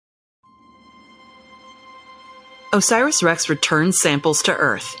OSIRIS-REx returns samples to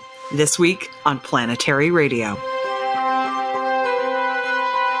Earth, this week on Planetary Radio.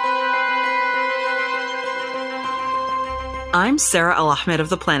 I'm Sarah Al-Ahmed of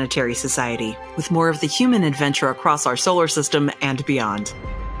the Planetary Society, with more of the human adventure across our solar system and beyond.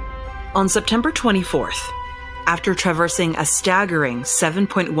 On September 24th, after traversing a staggering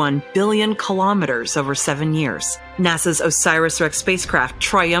 7.1 billion kilometers over 7 years, NASA's OSIRIS-REx spacecraft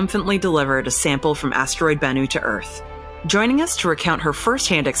triumphantly delivered a sample from asteroid Bennu to Earth. Joining us to recount her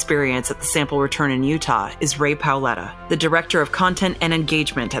firsthand experience at the sample return in Utah is Ray Paoletta, the Director of Content and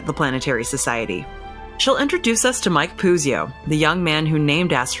Engagement at the Planetary Society. She'll introduce us to Mike Puzio, the young man who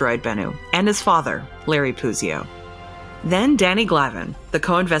named asteroid Bennu, and his father, Larry Puzio. Then Danny Glavin, the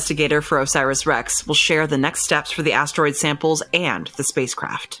co-investigator for OSIRIS-REx, will share the next steps for the asteroid samples and the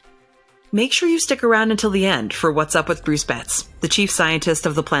spacecraft. Make sure you stick around until the end for What's Up with Bruce Betts, the chief scientist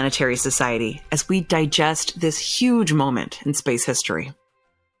of the Planetary Society, as we digest this huge moment in space history.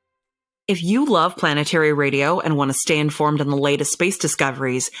 If you love Planetary Radio and want to stay informed on the latest space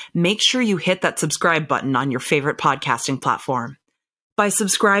discoveries, make sure you hit that subscribe button on your favorite podcasting platform. By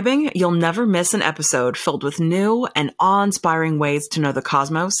subscribing, you'll never miss an episode filled with new and awe-inspiring ways to know the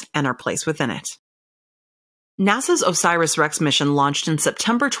cosmos and our place within it. NASA's OSIRIS-REx mission launched in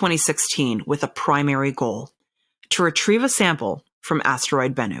September 2016 with a primary goal: to retrieve a sample from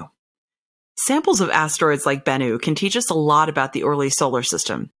asteroid Bennu. Samples of asteroids like Bennu can teach us a lot about the early solar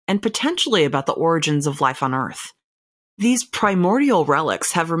system and potentially about the origins of life on Earth. These primordial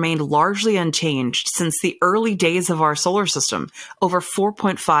relics have remained largely unchanged since the early days of our solar system, over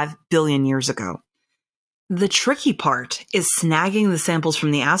 4.5 billion years ago. The tricky part is snagging the samples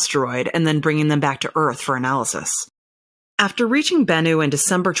from the asteroid and then bringing them back to Earth for analysis. After reaching Bennu in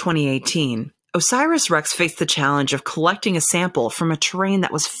December 2018, OSIRIS-REx faced the challenge of collecting a sample from a terrain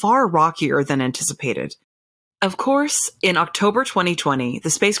that was far rockier than anticipated. Of course, in October 2020,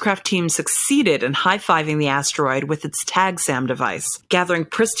 the spacecraft team succeeded in high-fiving the asteroid with its TAG-SAM device, gathering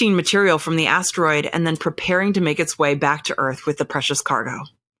pristine material from the asteroid and then preparing to make its way back to Earth with the precious cargo.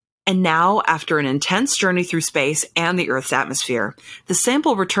 And now, after an intense journey through space and the Earth's atmosphere, the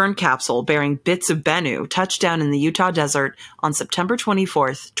sample return capsule bearing bits of Bennu touched down in the Utah desert on September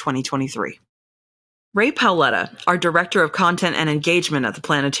 24th, 2023. Ray Paoletta, our Director of Content and Engagement at the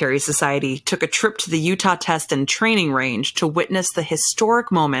Planetary Society, took a trip to the Utah Test and Training Range to witness the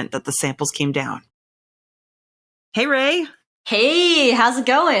historic moment that the samples came down. Hey, Ray. Hey, how's it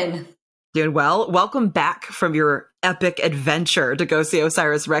going? Doing well. Welcome back from your epic adventure to go see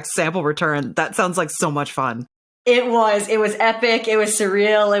OSIRIS-REx sample return. That sounds like so much fun. It was epic. It was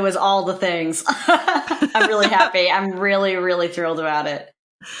surreal. It was all the things. I'm really happy. I'm really, really thrilled about it.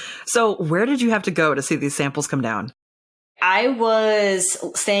 So where did you have to go to see these samples come down? I was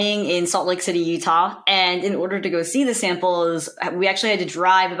staying in Salt Lake City, Utah, and in order to go see the samples, we actually had to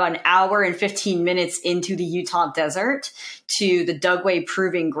drive about an hour and 15 minutes into the Utah desert to the Dugway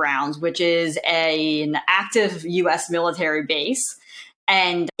Proving Grounds, which is an active U.S. military base.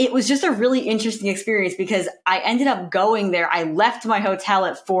 And it was just a really interesting experience because I ended up going there. I left my hotel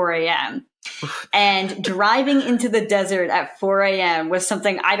at 4 a.m. And driving into the desert at 4 a.m. was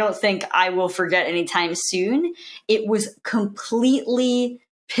something I don't think I will forget anytime soon. It was completely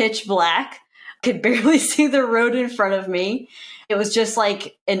pitch black. Could barely see the road in front of me. It was just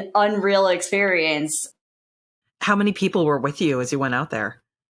like an unreal experience. How many people were with you as you went out there?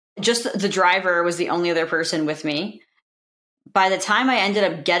 Just the driver was the only other person with me. By the time I ended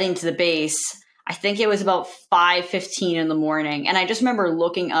up getting to the base, I think it was about 5:15 in the morning. And I just remember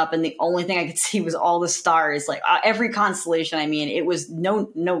looking up and the only thing I could see was all the stars, like every constellation. I mean, it was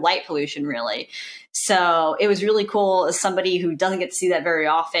no light pollution really. So it was really cool as somebody who doesn't get to see that very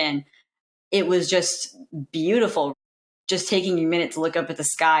often. It was just beautiful. Just taking a minute to look up at the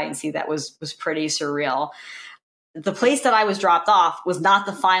sky and see that was pretty surreal. The place that I was dropped off was not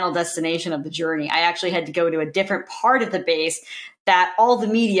the final destination of the journey. I actually had to go to a different part of the base that all the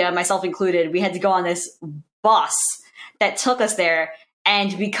media, myself included, we had to go on this bus that took us there.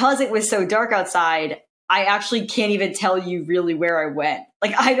 And because it was so dark outside, I actually can't even tell you really where I went.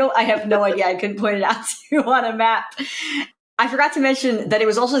 Like, I have no idea. I couldn't point it out to you on a map. I forgot to mention that it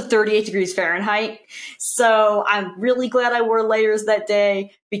was also 38 degrees Fahrenheit. So I'm really glad I wore layers that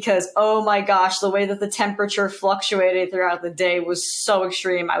day because, oh my gosh, the way that the temperature fluctuated throughout the day was so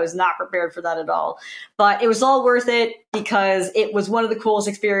extreme. I was not prepared for that at all. But it was all worth it because it was one of the coolest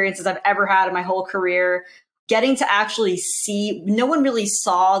experiences I've ever had in my whole career. Getting to actually see, no one really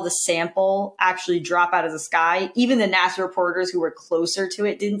saw the sample actually drop out of the sky. Even the NASA reporters who were closer to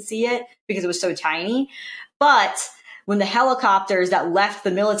it didn't see it because it was so tiny. But when the helicopters that left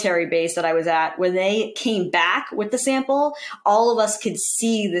the military base that I was at, when they came back with the sample, all of us could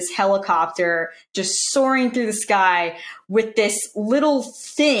see this helicopter just soaring through the sky with this little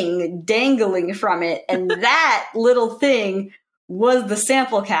thing dangling from it. And that little thing was the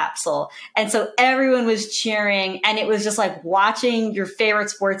sample capsule. And so everyone was cheering, and it was just like watching your favorite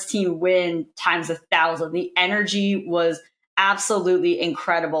sports team win times 1,000. The energy was absolutely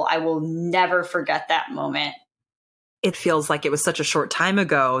incredible. I will never forget that moment. It feels like it was such a short time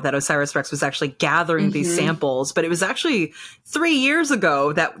ago that OSIRIS-REx was actually gathering these samples, but it was actually 3 years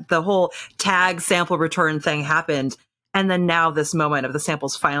ago that the whole tag sample return thing happened. And then now this moment of the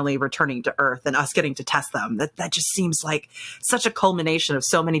samples finally returning to Earth and us getting to test them, that just seems like such a culmination of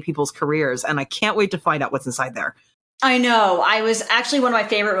so many people's careers. And I can't wait to find out what's inside there. I know. I was actually, one of my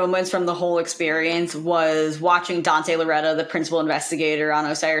favorite moments from the whole experience was watching Dante Loretta, the principal investigator on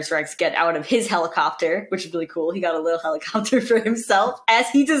OSIRIS-REx, get out of his helicopter, which is really cool. He got a little helicopter for himself, as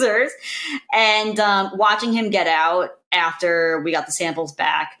he deserves. And watching him get out after we got the samples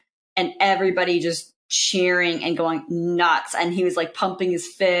back, and everybody just cheering and going nuts, and he was like pumping his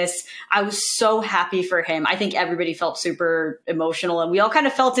fists. I was so happy for him. I think everybody felt super emotional, and we all kind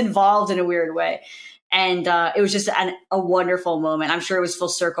of felt involved in a weird way. And it was just a wonderful moment. I'm sure it was full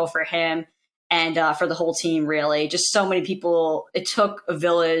circle for him and for the whole team, really. Just so many people. It took a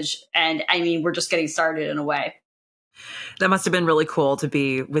village, and I mean, we're just getting started in a way. That must have been really cool to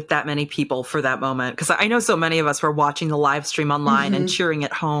be with that many people for that moment, because I know so many of us were watching the live stream online and cheering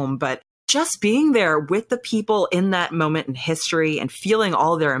at home, but just being there with the people in that moment in history and feeling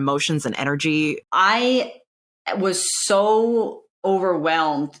all of their emotions and energy. I was so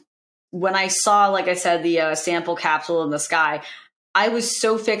overwhelmed when I saw, like I said, the sample capsule in the sky. I was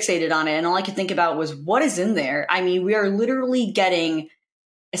so fixated on it, and all I could think about was, what is in there? I mean, we are literally getting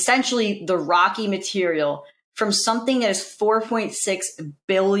essentially the rocky material from something that is 4.6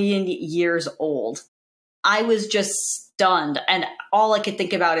 billion years old. I was just stunned, and all I could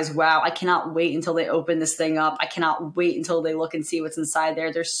think about is, wow, I cannot wait until they open this thing up. I cannot wait until they look and see what's inside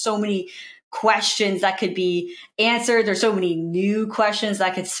there. There's so many questions that could be answered. There's so many new questions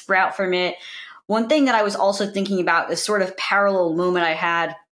that could sprout from it. One thing that I was also thinking about, this sort of parallel moment I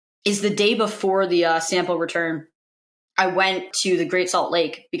had, is the day before the sample return. I went to the Great Salt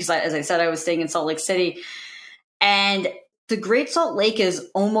Lake because, as I said, I was staying in Salt Lake City. And the Great Salt Lake is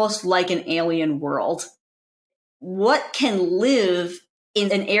almost like an alien world. What can live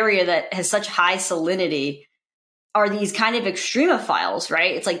in an area that has such high salinity are these kind of extremophiles,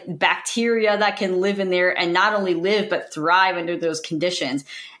 right? It's like bacteria that can live in there and not only live, but thrive under those conditions.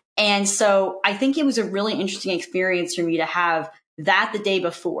 And so I think it was a really interesting experience for me to have that the day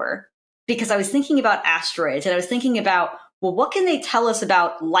before, because I was thinking about asteroids, and I was thinking about, well, what can they tell us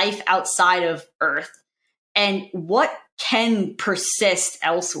about life outside of Earth, and what can persist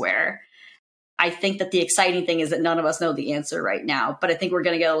elsewhere? I think that the exciting thing is that none of us know the answer right now, but I think we're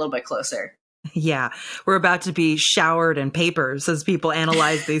going to get a little bit closer. Yeah, we're about to be showered in papers as people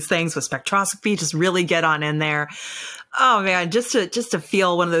analyze these things with spectroscopy. Just really get on in there. Oh man, just to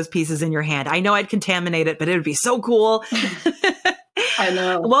feel one of those pieces in your hand. I know I'd contaminate it, but it would be so cool. I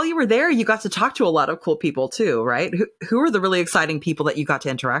know. While you were there, you got to talk to a lot of cool people too, right? Who are the really exciting people that you got to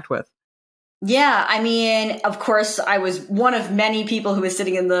interact with? Yeah, I mean, of course, I was one of many people who was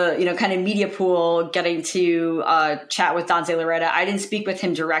sitting in the, kind of media pool getting to chat with Dante Loretta. I didn't speak with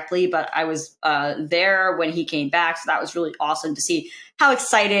him directly, but I was there when he came back. So that was really awesome to see how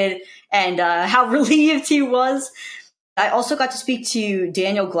excited and how relieved he was. I also got to speak to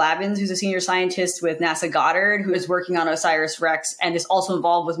Daniel Glavins, who's a senior scientist with NASA Goddard, who is working on OSIRIS-REx and is also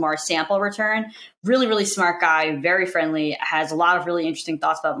involved with Mars sample return. Really, really smart guy, very friendly, has a lot of really interesting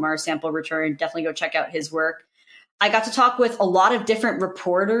thoughts about Mars sample return. Definitely go check out his work. I got to talk with a lot of different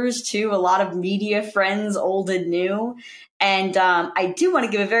reporters, too, a lot of media friends, old and new. And I do want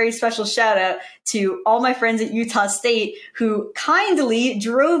to give a very special shout out to all my friends at Utah State who kindly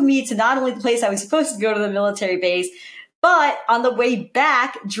drove me to not only the place I was supposed to go to, the military base, but on the way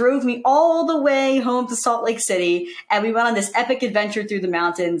back, drove me all the way home to Salt Lake City. And we went on this epic adventure through the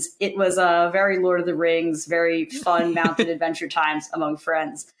mountains. It was a very Lord of the Rings, very fun mountain adventure times among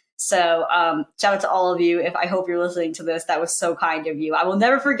friends. So shout out to all of you. I hope you're listening to this. That was so kind of you. I will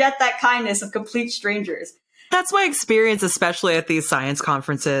never forget that kindness of complete strangers. That's my experience, especially at these science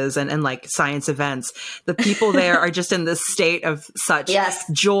conferences and like science events. The people there are just in this state of such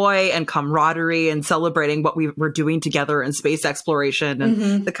joy and camaraderie and celebrating what we were doing together in space exploration.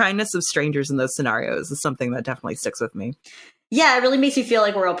 And the kindness of strangers in those scenarios is something that definitely sticks with me. Yeah, it really makes me feel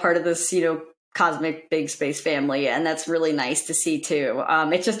like we're all part of this, cosmic big space family, and that's really nice to see too.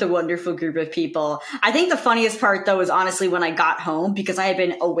 It's just a wonderful group of people. I think the funniest part though is honestly when I got home, because I had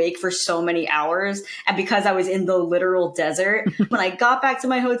been awake for so many hours and because I was in the literal desert. When I got back to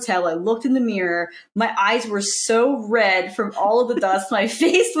my hotel, I looked in the mirror, my eyes were so red from all of the dust, my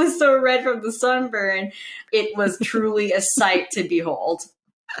face was so red from the sunburn. It was truly a sight to behold.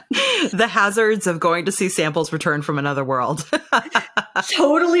 The hazards of going to see samples return from another world.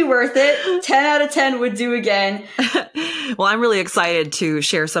 Totally worth it. 10 out of 10 would do again. Well, I'm really excited to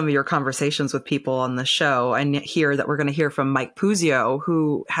share some of your conversations with people on the show and hear that we're going to hear from Mike Puzio,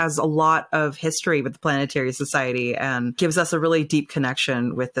 who has a lot of history with the Planetary Society and gives us a really deep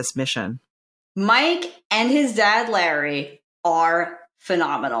connection with this mission. Mike and his dad, Larry, are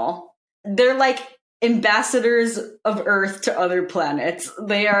phenomenal. They're like ambassadors of Earth to other planets.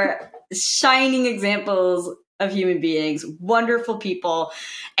 They are shining examples of human beings, wonderful people.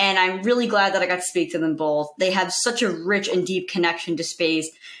 And I'm really glad that I got to speak to them both. They have such a rich and deep connection to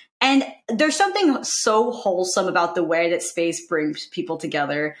space. And there's something so wholesome about the way that space brings people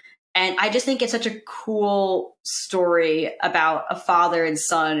together. And I just think it's such a cool story about a father and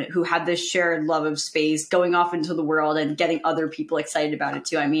son who have this shared love of space, going off into the world and getting other people excited about it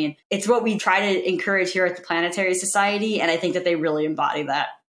too. I mean, it's what we try to encourage here at the Planetary Society, and I think that they really embody that.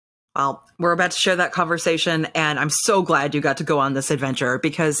 Well, we're about to share that conversation, and I'm so glad you got to go on this adventure,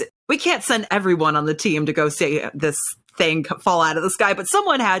 because we can't send everyone on the team to go see this thing fall out of the sky, but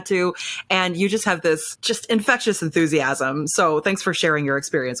someone had to, and you just have this just infectious enthusiasm. So thanks for sharing your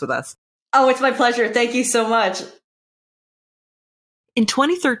experience with us. Oh, it's my pleasure. Thank you so much. In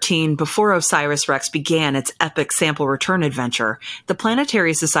 2013, before OSIRIS-REx began its epic sample return adventure, the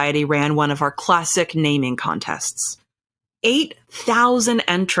Planetary Society ran one of our classic naming contests. 8,000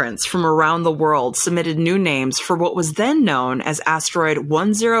 entrants from around the world submitted new names for what was then known as asteroid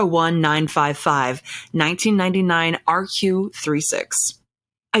 101955 1999 RQ36.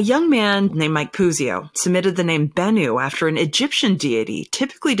 A young man named Mike Puzio submitted the name Bennu after an Egyptian deity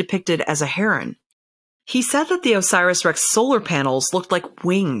typically depicted as a heron. He said that the OSIRIS-REx solar panels looked like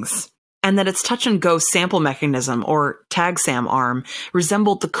wings, and that its touch-and-go sample mechanism, or TAG-SAM arm,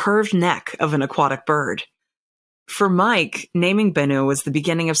 resembled the curved neck of an aquatic bird. For Mike, naming Bennu was the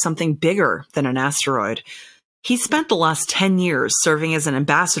beginning of something bigger than an asteroid. He spent the last 10 years serving as an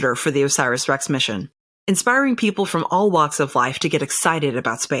ambassador for the OSIRIS-REx mission, inspiring people from all walks of life to get excited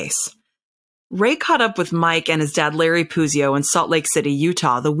about space. Ray caught up with Mike and his dad Larry Puzio in Salt Lake City,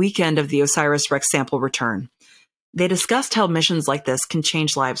 Utah, the weekend of the OSIRIS-REx sample return. They discussed how missions like this can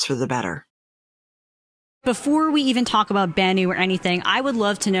change lives for the better. Before we even talk about Bennu or anything, I would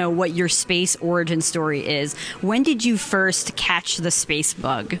love to know what your space origin story is. When did you first catch the space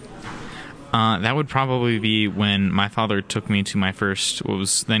bug? That would probably be when my father took me to my first, what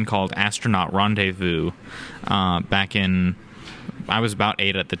was then called astronaut rendezvous, back in, I was about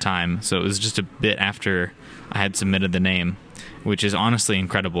 8 at the time, so it was just a bit after I had submitted the name, which is honestly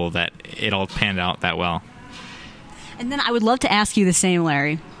incredible that it all panned out that well. And then I would love to ask you the same,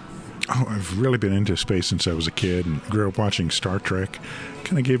 Larry. Oh, I've really been into space since I was a kid and grew up watching Star Trek.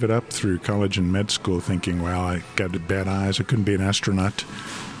 Kind of gave it up through college and med school thinking, well, I got bad eyes, I couldn't be an astronaut.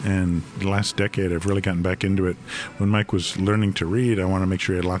 And the last decade, I've really gotten back into it. When Mike was learning to read, I want to make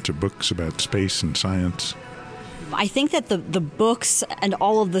sure he had lots of books about space and science. I think that the books and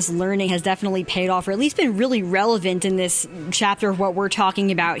all of this learning has definitely paid off, or at least been really relevant in this chapter of what we're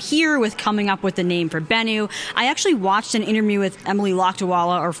talking about here with coming up with the name for Bennu. I actually watched an interview with Emily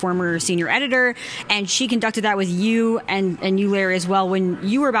Lakdawala, our former senior editor, and she conducted that with you and you, Larry, as well, when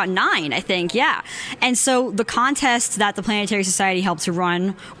you were about 9, I think. Yeah. And so the contest that the Planetary Society helped to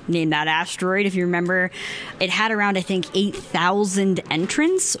run, named that asteroid, if you remember, it had around, I think, 8,000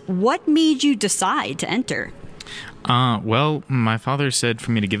 entrants. What made you decide to enter? Well, my father said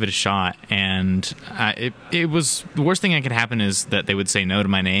for me to give it a shot, and it was, the worst thing that could happen is that they would say no to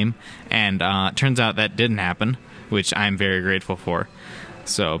my name, and it turns out that didn't happen, which I'm very grateful for.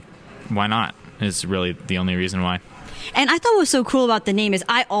 So why not is really the only reason why. And I thought what was so cool about the name is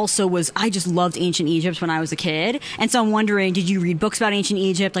I just loved ancient Egypt when I was a kid. And so I'm wondering, did you read books about ancient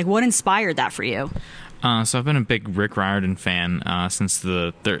Egypt? Like, what inspired that for you? So I've been a big Rick Riordan fan since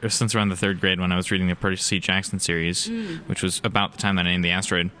around the 3rd grade when I was reading the Percy Jackson series, which was about the time that I named the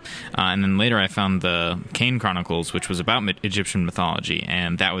asteroid. And then later I found the Kane Chronicles, which was about Egyptian mythology,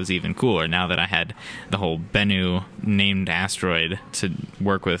 and that was even cooler now that I had the whole Bennu named asteroid to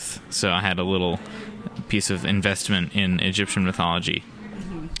work with. So I had a little piece of investment in Egyptian mythology.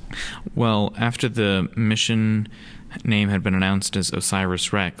 Well, after the mission name had been announced as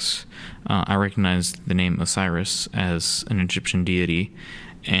OSIRIS-REx, I recognized the name Osiris as an Egyptian deity,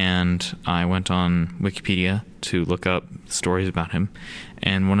 and I went on Wikipedia to look up stories about him,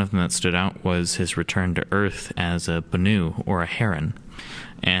 and one of them that stood out was his return to Earth as a Bennu, or a heron.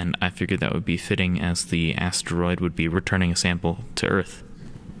 And I figured that would be fitting, as the asteroid would be returning a sample to Earth.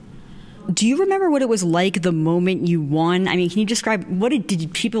 Do you remember what it was like the moment you won? I mean, can you describe,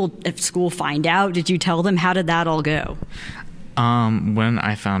 did people at school find out? Did you tell them? How did that all go? When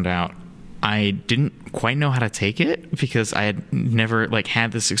I found out, I didn't quite know how to take it, because I had never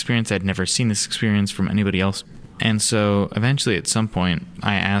had this experience. I'd never seen this experience from anybody else. And so eventually at some point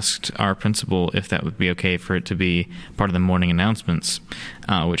I asked our principal if that would be okay for it to be part of the morning announcements,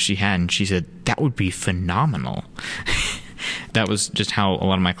 which she had, and she said that would be phenomenal. That was just how a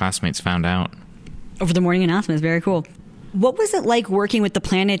lot of my classmates found out. Over the morning announcements, very cool. What was it like working with the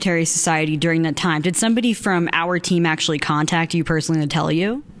Planetary Society during that time? Did somebody from our team actually contact you personally to tell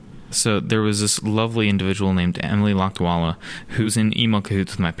you? So there was this lovely individual named Emily Lakdawala who's in email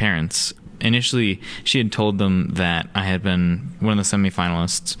cahoots with my parents. Initially, she had told them that I had been one of the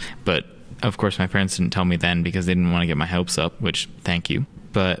semifinalists, but of course my parents didn't tell me then because they didn't want to get my hopes up, which, thank you.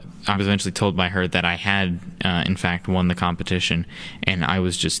 But I was eventually told by her that I had, in fact, won the competition, and I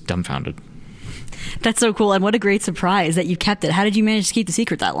was just dumbfounded. That's so cool, and what a great surprise that you kept it. How did you manage to keep the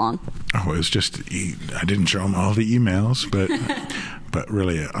secret that long? Oh, it was just, I didn't show him all the emails, but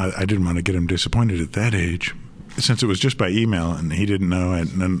really, I didn't want to get him disappointed at that age. Since it was just by email and he didn't know, I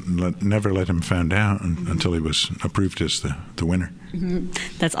never let him find out until he was approved as the winner. Mm-hmm.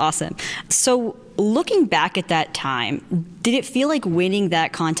 That's awesome. So looking back at that time, did it feel like winning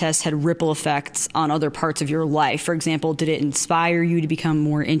that contest had ripple effects on other parts of your life? For example, did it inspire you to become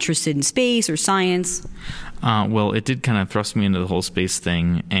more interested in space or science? Well, it did kind of thrust me into the whole space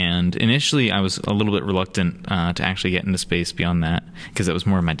thing. And initially, I was a little bit reluctant to actually get into space beyond that, because it was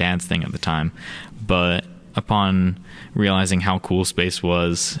more of my dad's thing at the time. But upon realizing how cool space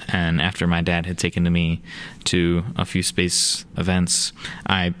was, and after my dad had taken me to a few space events,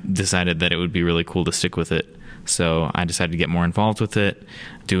 I decided that it would be really cool to stick with it. So I decided to get more involved with it,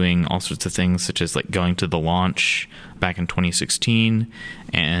 doing all sorts of things, such as going to the launch back in 2016,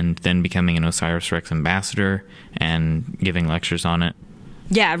 and then becoming an OSIRIS-REx ambassador and giving lectures on it.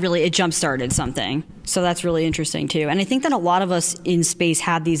 Yeah, really, it jump-started something. So that's really interesting, too. And I think that a lot of us in space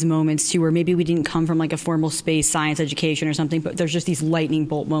had these moments, too, where maybe we didn't come from a formal space science education or something, but there's just these lightning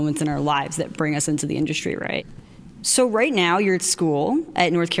bolt moments in our lives that bring us into the industry, right? So right now you're at school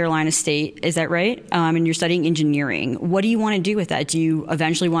at North Carolina State, is that right? And you're studying engineering. What do you want to do with that? Do you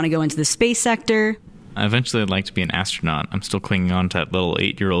eventually want to go into the space sector? Eventually I'd like to be an astronaut. I'm still clinging on to that little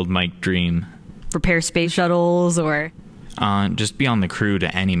 8-year-old Mike dream. Repair space shuttles or... just be on the crew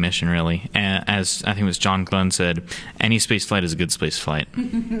to any mission, really. As I think it was John Glenn said, any space flight is a good space flight.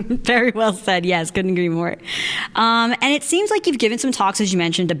 Very well said. Yes, couldn't agree more. And it seems like you've given some talks, as you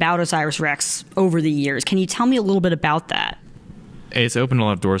mentioned, about OSIRIS-REx over the years. Can you tell me a little bit about that? It's opened a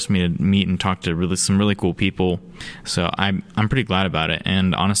lot of doors for me to meet and talk to some really cool people. So I'm pretty glad about it.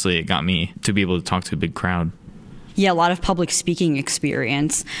 And honestly, it got me to be able to talk to a big crowd. Yeah, a lot of public speaking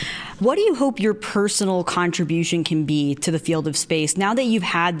experience. What do you hope your personal contribution can be to the field of space now that you've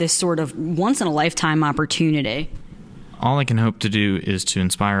had this sort of once-in-a-lifetime opportunity? All I can hope to do is to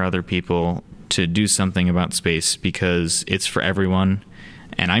inspire other people to do something about space, because it's for everyone,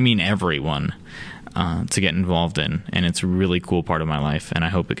 and I mean everyone, to get involved in. And it's a really cool part of my life, and I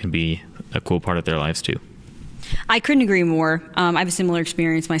hope it can be a cool part of their lives too. I couldn't agree more. I have a similar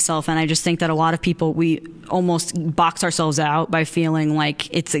experience myself, and I just think that a lot of people, we almost box ourselves out by feeling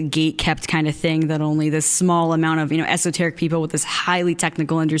like it's a gate-kept kind of thing that only this small amount of, esoteric people with this highly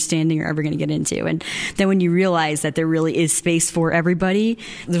technical understanding are ever going to get into. And then when you realize that there really is space for everybody,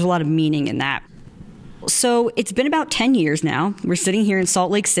 there's a lot of meaning in that. So it's been about 10 years now. We're sitting here in Salt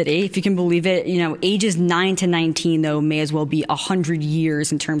Lake City. If you can believe it, ages 9 to 19, though, may as well be 100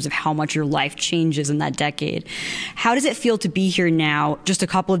 years in terms of how much your life changes in that decade. How does it feel to be here now, just a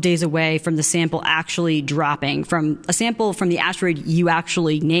couple of days away from the sample actually dropping, from a sample from the asteroid you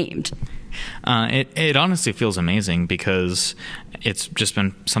actually named? It honestly feels amazing, because it's just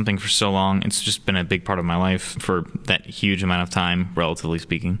been something for so long. It's just been a big part of my life for that huge amount of time, relatively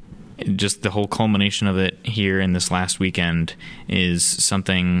speaking. Just the whole culmination of it here in this last weekend is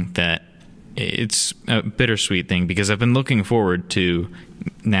something that it's a bittersweet thing, because I've been looking forward to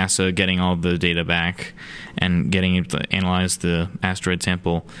NASA getting all the data back and getting it to analyze the asteroid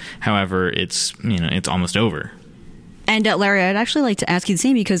sample. However, it's almost over. And Larry, I'd actually like to ask you the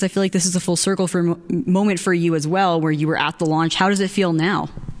same, because I feel like this is a full circle for moment for you as well, where you were at the launch. How does it feel now?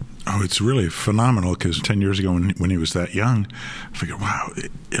 Oh, it's really phenomenal because 10 years ago when he was that young, I figured, wow,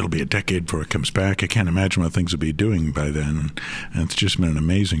 it'll be a decade before it comes back. I can't imagine what things will be doing by then. And it's just been an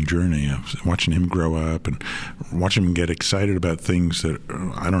amazing journey of watching him grow up and watching him get excited about things that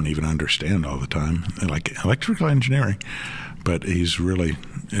I don't even understand all the time, like electrical engineering. But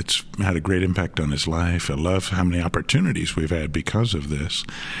it's had a great impact on his life. I love how many opportunities we've had because of this,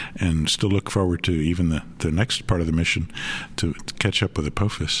 and still look forward to even the next part of the mission to catch up with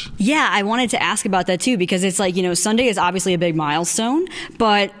Apophis. Yeah, I wanted to ask about that too, because it's like, Sunday is obviously a big milestone,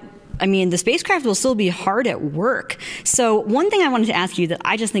 but I mean, the spacecraft will still be hard at work. So one thing I wanted to ask you that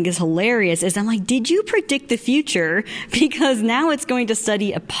I just think is hilarious is I'm like, did you predict the future? Because now it's going to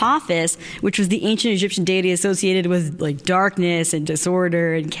study Apophis, which was the ancient Egyptian deity associated with like darkness and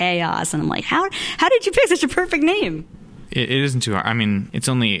disorder and chaos. And I'm like, how did you pick such a perfect name? It isn't too hard. I mean, it's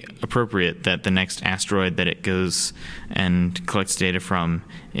only appropriate that the next asteroid that it goes and collects data from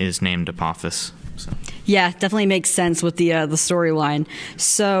is named Apophis. So. Yeah, definitely makes sense with the storyline.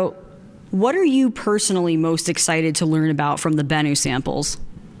 So what are you personally most excited to learn about from the Bennu samples?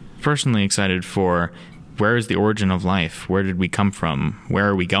 Personally excited for where is the origin of life? Where did we come from? Where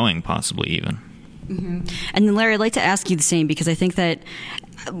are we going, possibly even? Mm-hmm. And then, Larry, I'd like to ask you the same, because I think that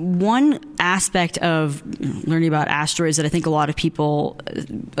one aspect of learning about asteroids that I think a lot of people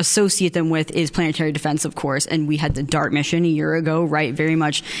associate them with is planetary defense, of course. And we had the DART mission a year ago, right? Very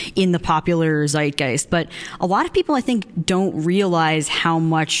much in the popular zeitgeist. But a lot of people, I think, don't realize how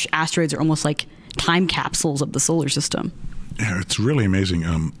much asteroids are almost like time capsules of the solar system. Yeah, it's really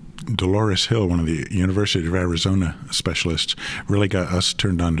amazing. Dolores Hill, one of the University of Arizona specialists, really got us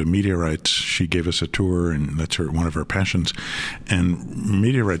turned on to meteorites. She gave us a tour, and that's one of her passions. And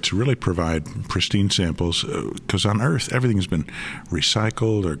meteorites really provide pristine samples because on Earth, everything's been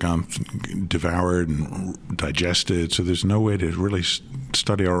recycled or devoured and digested, so there's no way to really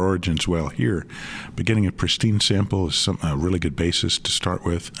study our origins well here. But getting a pristine sample is a really good basis to start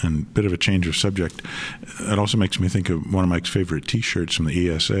with, and a bit of a change of subject. It also makes me think of one of Mike's favorite T-shirts from the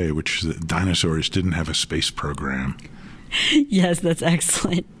ESA, which is that dinosaurs didn't have a space program. Yes, that's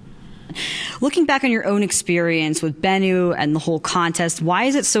excellent. Looking back on your own experience with Bennu and the whole contest, why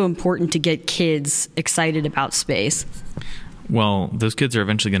is it so important to get kids excited about space? Well, those kids are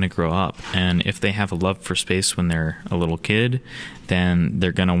eventually going to grow up, and if they have a love for space when they're a little kid, then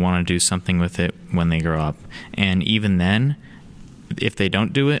they're going to want to do something with it when they grow up. And even then, if they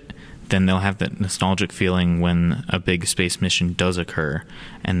don't do it, then they'll have that nostalgic feeling when a big space mission does occur,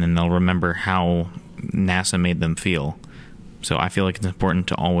 and then they'll remember how NASA made them feel. So I feel like it's important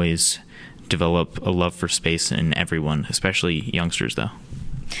to always develop a love for space in everyone, especially youngsters, though.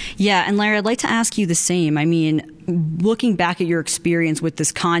 Yeah, and Larry, I'd like to ask you the same. I mean, looking back at your experience with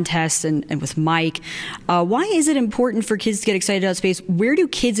this contest and with Mike, why is it important for kids to get excited about space? Where do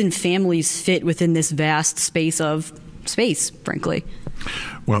kids and families fit within this vast space of space, frankly?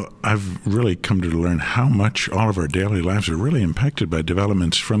 Well, I've really come to learn how much all of our daily lives are really impacted by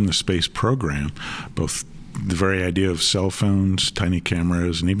developments from the space program, both the very idea of cell phones, tiny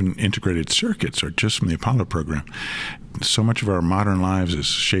cameras, and even integrated circuits are just from the Apollo program. So much of our modern lives is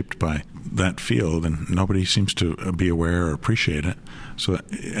shaped by that field, and nobody seems to be aware or appreciate it. So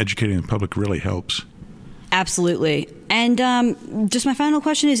educating the public really helps. Absolutely. And just my final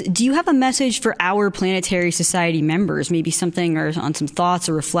question is, do you have a message for our Planetary Society members? Maybe something or on some thoughts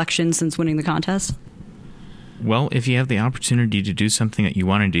or reflections since winning the contest? Well, if you have the opportunity to do something that you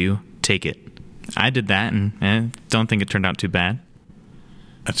want to do, take it. I did that, and don't think it turned out too bad.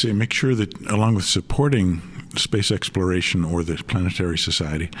 I'd say make sure that along with supporting space exploration or the Planetary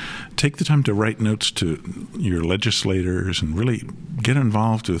Society, take the time to write notes to your legislators and really get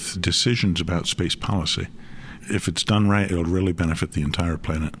involved with decisions about space policy. If it's done right, it'll really benefit the entire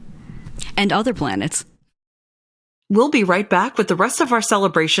planet. And other planets. We'll be right back with the rest of our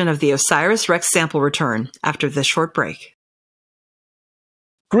celebration of the OSIRIS-REx sample return after this short break.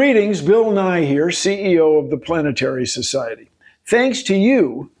 Greetings, Bill Nye here, CEO of the Planetary Society. Thanks to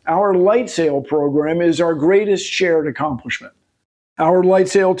you, our LightSail program is our greatest shared accomplishment. Our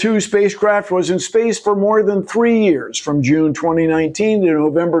LightSail 2 spacecraft was in space for more than 3 years, from June 2019 to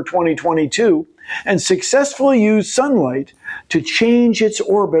November 2022, and successfully used sunlight to change its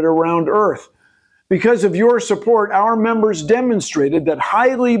orbit around Earth. Because of your support, our members demonstrated that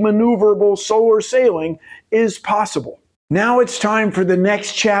highly maneuverable solar sailing is possible. Now it's time for the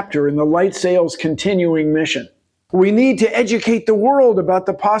next chapter in the LightSail's continuing mission. We need to educate the world about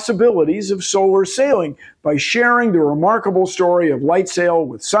the possibilities of solar sailing by sharing the remarkable story of LightSail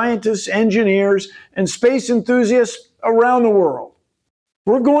with scientists, engineers, and space enthusiasts around the world.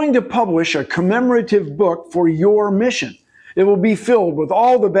 We're going to publish a commemorative book for your mission, It will be filled with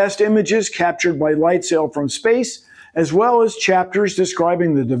all the best images captured by LightSail from space, as well as chapters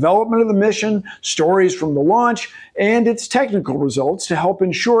describing the development of the mission, stories from the launch, and its technical results to help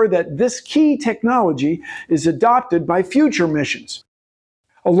ensure that this key technology is adopted by future missions.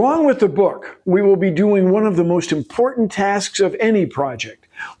 Along with the book, we will be doing one of the most important tasks of any project.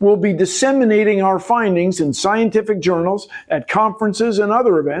 We'll be disseminating our findings in scientific journals, at conferences and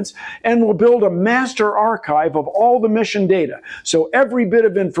other events, and we'll build a master archive of all the mission data. So every bit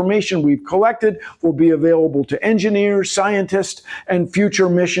of information we've collected will be available to engineers, scientists, and future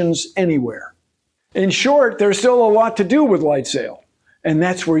missions anywhere. In short, there's still a lot to do with LightSail, and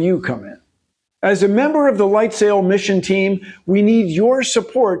that's where you come in. As a member of the LightSail mission team, we need your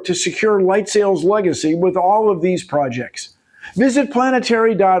support to secure LightSail's legacy with all of these projects. Visit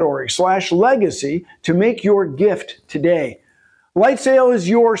planetary.org/legacy to make your gift today. LightSail is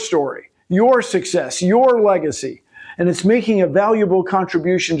your story, your success, your legacy, and it's making a valuable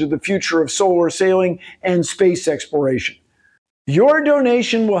contribution to the future of solar sailing and space exploration. Your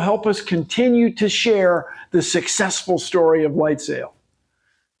donation will help us continue to share the successful story of LightSail.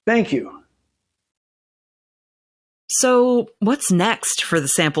 Thank you. So, what's next for the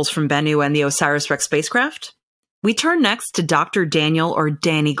samples from Bennu and the OSIRIS-REx spacecraft? We turn next to Dr. Daniel or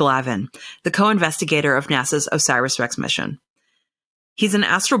Danny Glavin, the co-investigator of NASA's OSIRIS-REx mission. He's an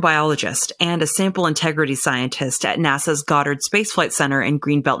astrobiologist and a sample integrity scientist at NASA's Goddard Space Flight Center in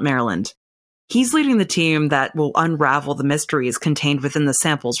Greenbelt, Maryland. He's leading the team that will unravel the mysteries contained within the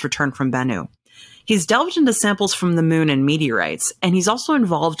samples returned from Bennu. He's delved into samples from the moon and meteorites, and he's also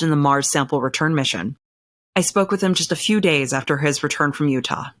involved in the Mars sample return mission. I spoke with him just a few days after his return from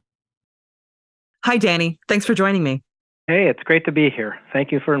Utah. Hi, Danny. Thanks for joining me. Hey, it's great to be here.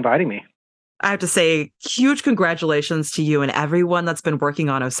 Thank you for inviting me. I have to say, huge congratulations to you and everyone that's been working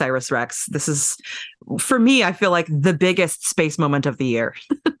on OSIRIS-REx. This is, for me, I feel like the biggest space moment of the year.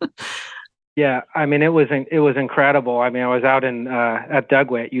 Yeah, I mean, it was incredible. I mean, I was out at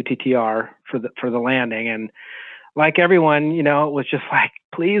Dugway at UTTR for the landing, and like everyone, it was just like,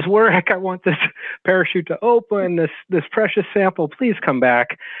 please work. I want this parachute to open, this precious sample. Please come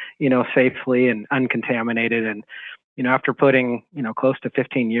back, safely and uncontaminated. And, after putting, close to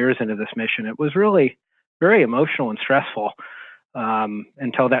 15 years into this mission, it was really very emotional and stressful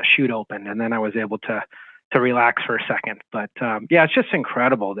until that chute opened. And then I was able to relax for a second. But yeah, it's just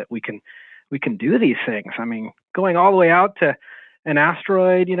incredible that we can do these things. I mean, going all the way out to an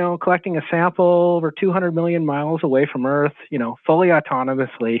asteroid, collecting a sample over 200 million miles away from Earth, fully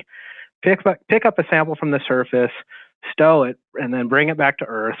autonomously, pick up a sample from the surface, stow it, and then bring it back to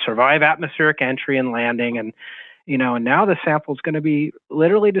Earth, survive atmospheric entry and landing. And, and now the sample is going to be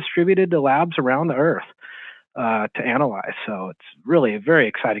literally distributed to labs around the Earth to analyze. So it's really a very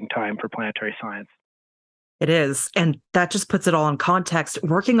exciting time for planetary science. It is. And that just puts it all in context.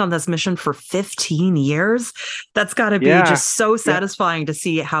 Working on this mission for 15 years, that's got to be just so satisfying to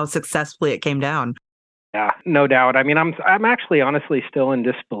see how successfully it came down. Yeah, no doubt. I mean, I'm actually honestly still in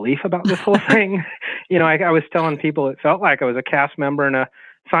disbelief about this whole thing. I was telling people it felt like I was a cast member in a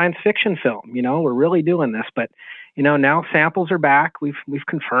science fiction film. We're really doing this. But, now samples are back. We've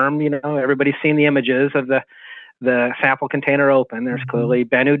confirmed, everybody's seen the images of the sample container open. There's clearly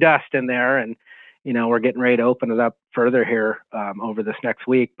Bennu dust in there, and we're getting ready to open it up further here over this next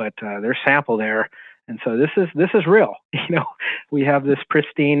week, but there's sample there. And so this is real. We have this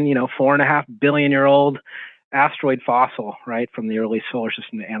pristine, 4.5 billion year old asteroid fossil, right, from the early solar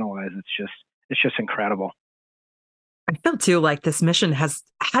system to analyze. It's just incredible. I feel too like this mission has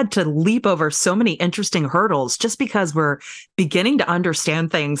had to leap over so many interesting hurdles just because we're beginning to understand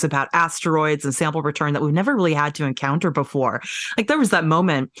things about asteroids and sample return that we've never really had to encounter before. Like there was that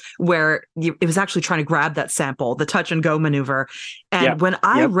moment where it was actually trying to grab that sample, the touch and go maneuver. And when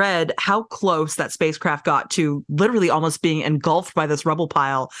I read how close that spacecraft got to literally almost being engulfed by this rubble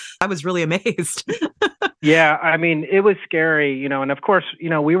pile, I was really amazed. Yeah, I mean, it was scary, and of course,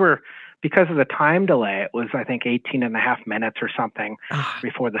 we were, because of the time delay, it was, I think, 18 and a half minutes or something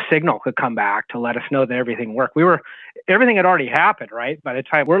before the signal could come back to let us know that everything worked. Everything had already happened, right, by the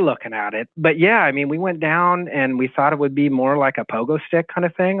time we're looking at it. But yeah, I mean, we went down and we thought it would be more like a pogo stick kind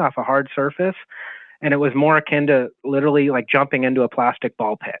of thing off a hard surface. And it was more akin to literally like jumping into a plastic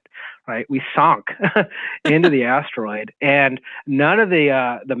ball pit, right? We sunk into the asteroid, and none of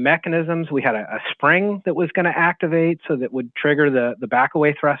the mechanisms. We had a spring that was going to activate, so that would trigger the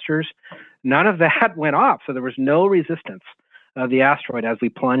back-away thrusters. None of that went off, so there was no resistance of the asteroid as we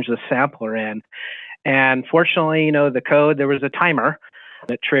plunged the sampler in. And fortunately, the code, there was a timer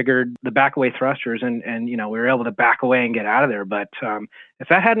that triggered the backaway thrusters, and we were able to back away and get out of there. But if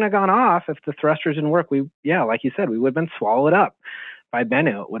that hadn't have gone off, if the thrusters didn't work, like you said, we would have been swallowed up by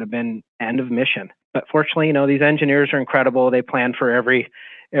Bennu. It would have been end of mission. But fortunately, these engineers are incredible. They planned for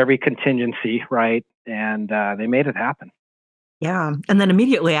every contingency, right? And they made it happen. Yeah. And then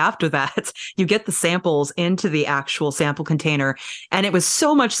immediately after that, you get the samples into the actual sample container. And it was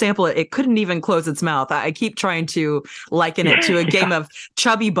so much sample, it couldn't even close its mouth. I keep trying to liken it to a game of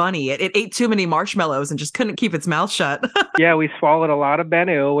Chubby Bunny. It ate too many marshmallows and just couldn't keep its mouth shut. Yeah, we swallowed a lot of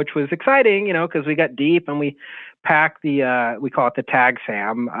Bennu, which was exciting, because we got deep and we packed the, we call it the Tag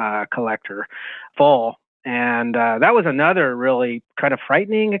Sam collector full. And that was another really kind of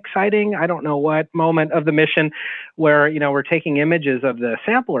frightening, exciting, I don't know what moment of the mission where, we're taking images of the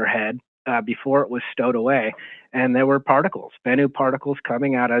sampler head before it was stowed away. And there were particles, Bennu particles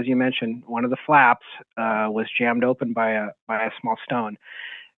coming out. As you mentioned, one of the flaps was jammed open by a small stone.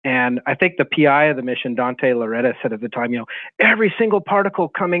 And I think the PI of the mission, Dante Loretta, said at the time, every single particle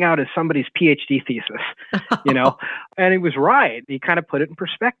coming out is somebody's PhD thesis, and he was right. He kind of put it in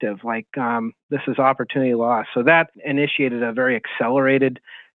perspective, like this is opportunity lost. So that initiated a very accelerated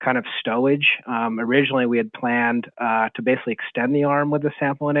kind of stowage. Originally, we had planned to basically extend the arm with the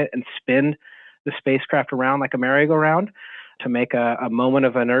sample in it and spin the spacecraft around like a merry-go-round to make a moment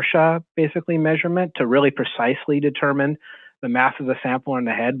of inertia, basically measurement to really precisely determine the mass of the sample in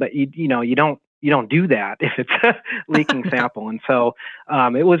the head, but you don't do that if it's a leaking sample. And so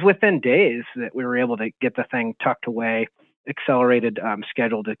it was within days that we were able to get the thing tucked away, accelerated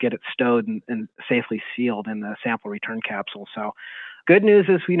schedule to get it stowed and safely sealed in the sample return capsule. So good news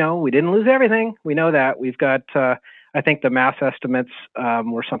is we didn't lose everything. We know that we've got, I think the mass estimates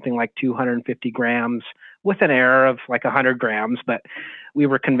were something like 250 grams with an error of like 100 grams, but we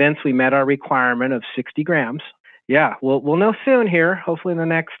were convinced we met our requirement of 60 grams. Yeah, we'll know soon here, hopefully in the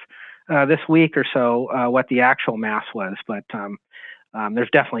next this week or so, what the actual mass was. But there's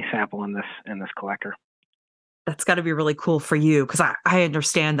definitely sample in this collector. That's got to be really cool for you, because I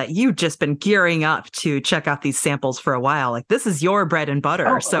understand that you've just been gearing up to check out these samples for a while. Like, this is your bread and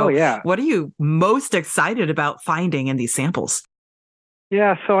butter. Yeah. What are you most excited about finding in these samples?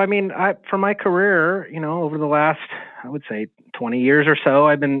 Yeah, so I mean, for my career, over the last, I would say 20 years or so,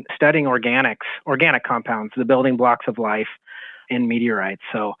 I've been studying organic compounds, the building blocks of life in meteorites.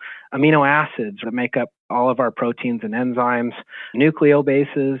 So amino acids that make up all of our proteins and enzymes,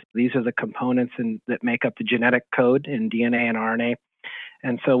 nucleobases, these are the components that make up the genetic code in DNA and RNA.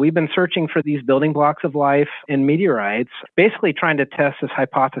 And so we've been searching for these building blocks of life in meteorites, basically trying to test this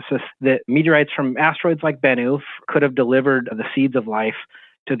hypothesis that meteorites from asteroids like Bennu could have delivered the seeds of life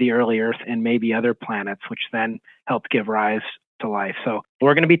to the early Earth and maybe other planets, which then helped give rise to life. So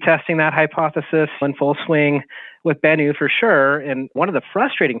we're going to be testing that hypothesis in full swing with Bennu for sure. And one of the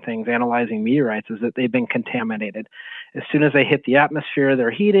frustrating things analyzing meteorites is that they've been contaminated. As soon as they hit the atmosphere,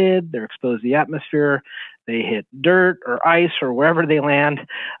 they're heated, they're exposed to the atmosphere, they hit dirt or ice or wherever they land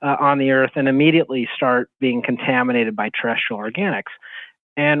on the Earth and immediately start being contaminated by terrestrial organics.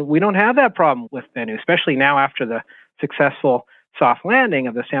 And we don't have that problem with Bennu, especially now after the successful soft landing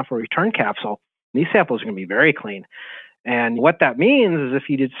of the sample return capsule. These samples are going to be very clean. And what that means is if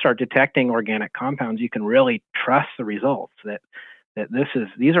you did start detecting organic compounds, you can really trust the results that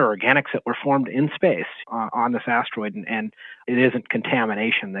these are organics that were formed in space on this asteroid, and it isn't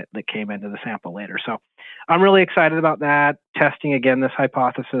contamination that came into the sample later. So I'm really excited about that, testing again this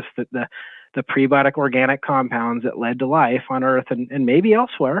hypothesis that the prebiotic organic compounds that led to life on Earth and maybe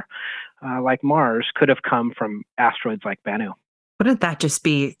elsewhere, like Mars, could have come from asteroids like Bennu. Wouldn't that just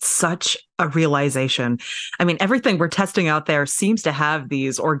be such a realization? I mean, everything we're testing out there seems to have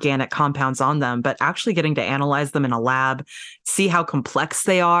these organic compounds on them, but actually getting to analyze them in a lab, see how complex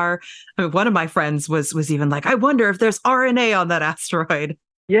they are. I mean, one of my friends was even like, I wonder if there's RNA on that asteroid.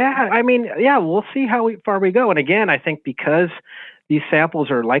 Yeah, I mean, yeah, we'll see how far we go. And again, I think because these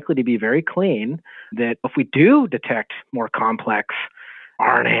samples are likely to be very clean, that if we do detect more complex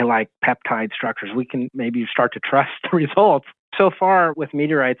RNA-like peptide structures, we can maybe start to trust the results. So far with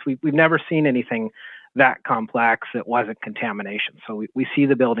meteorites, we've never seen anything that complex that wasn't contamination. So we see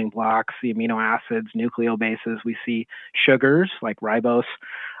the building blocks, the amino acids, nucleobases. We see sugars like ribose,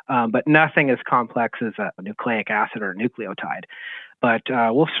 but nothing as complex as a nucleic acid or a nucleotide. But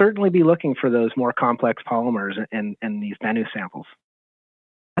we'll certainly be looking for those more complex polymers in these Bennu samples.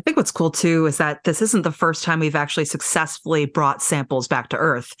 I think what's cool, too, is that this isn't the first time we've actually successfully brought samples back to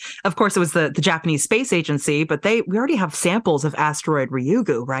Earth. Of course, it was the Japanese Space Agency, but we already have samples of asteroid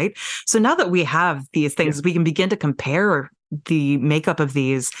Ryugu, right? So now that we have these things, we can begin to compare the makeup of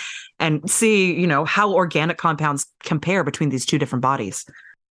these and see, how organic compounds compare between these two different bodies.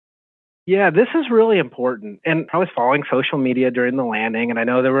 Yeah, this is really important. And I was following social media during the landing, and I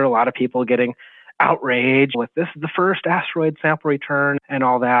know there were a lot of people getting outraged with this is the first asteroid sample return and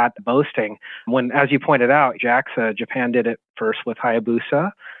all that boasting. When, as you pointed out, JAXA, Japan did it first with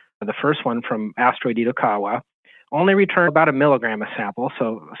Hayabusa, the first one from asteroid Itokawa, only returned about 1 milligram of sample,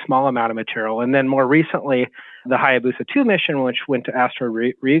 so a small amount of material. And then more recently, the Hayabusa 2 mission, which went to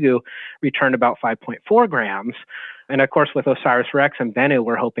asteroid Ryugu, returned about 5.4 grams. And of course, with OSIRIS-REx and Bennu,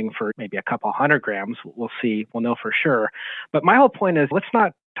 we're hoping for maybe a couple 100 grams. We'll see. We'll know for sure. But my whole point is, let's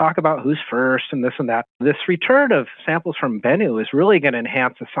not talk about who's first and this and that. This return of samples from Bennu is really going to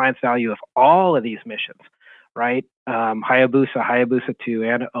enhance the science value of all of these missions, right? Hayabusa 2,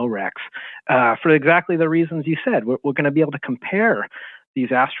 and OREX, for exactly the reasons you said. We're going to be able to compare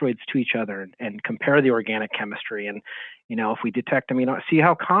these asteroids to each other and compare the organic chemistry. And, if we detect them, see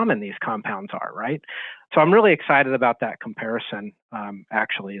how common these compounds are, right? So I'm really excited about that comparison,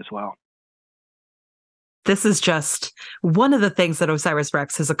 actually, as well. This is just one of the things that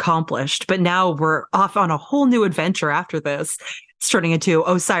OSIRIS-REx has accomplished, but now we're off on a whole new adventure after this. It's turning into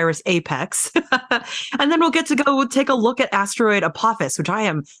OSIRIS-APEX. And then we'll get to go take a look at asteroid Apophis, which I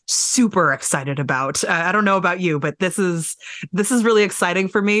am super excited about. I don't know about you, but this is really exciting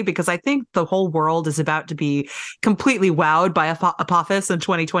for me because I think the whole world is about to be completely wowed by Apophis in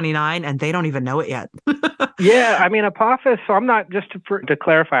 2029, and they don't even know it yet. Yeah, Apophis, so I'm not, just to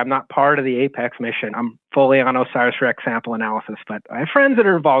clarify, I'm not part of the APEX mission. I'm fully on OSIRIS-REx sample analysis, but I have friends that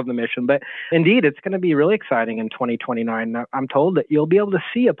are involved in the mission. But indeed, it's going to be really exciting in 2029. I'm told that you'll be able to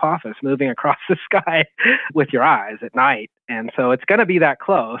see Apophis moving across the sky with your eyes at night. And so it's going to be that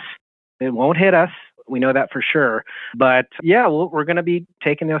close. It won't hit us. We know that for sure. But yeah, we're going to be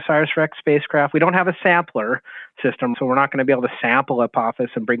taking the OSIRIS-REx spacecraft. We don't have a sampler system, so we're not going to be able to sample Apophis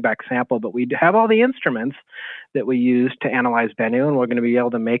and bring back sample, but we have all the instruments that we use to analyze Bennu, and we're going to be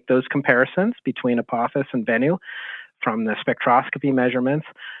able to make those comparisons between Apophis and Bennu from the spectroscopy measurements.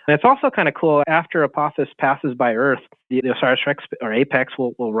 And it's also kind of cool, after Apophis passes by Earth, the OSIRIS-REx or APEX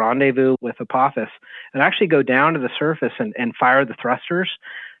will rendezvous with Apophis and actually go down to the surface and fire the thrusters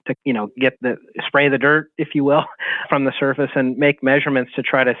to, spray the dirt, if you will, from the surface and make measurements to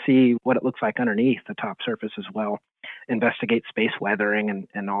try to see what it looks like underneath the top surface as well, investigate space weathering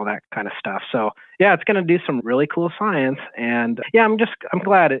and all that kind of stuff. So yeah, it's going to do some really cool science. And yeah, I'm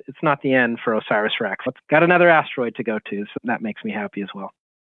glad it's not the end for OSIRIS-REx. It's got another asteroid to go to, so that makes me happy as well.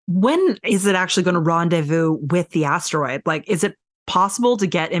 When is it actually going to rendezvous with the asteroid? Like, is it possible to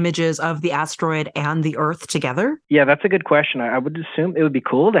get images of the asteroid and the Earth together? Yeah, that's a good question. I would assume it would be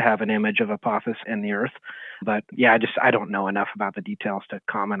cool to have an image of Apophis and the Earth. But yeah, I don't know enough about the details to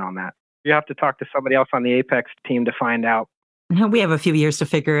comment on that. You have to talk to somebody else on the APEX team to find out. We have a few years to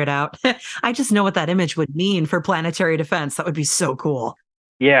figure it out. I just know what that image would mean for planetary defense. That would be so cool.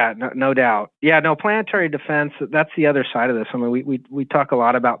 Yeah, no doubt. Yeah, no, planetary defense, that's the other side of this. We talk a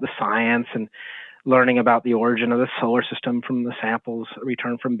lot about the science and learning about the origin of the solar system from the samples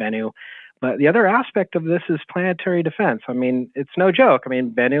returned from Bennu. But the other aspect of this is planetary defense. It's no joke.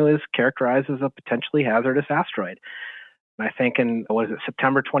 Bennu is characterized as a potentially hazardous asteroid. I think in,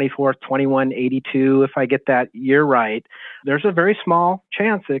 September 24th, 2182, if I get that year right, there's a very small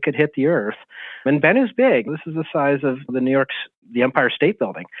chance that it could hit the Earth. And Bennu's big. This is the size of the Empire State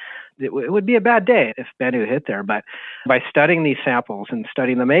Building. It would be a bad day if Bennu hit there. But by studying these samples and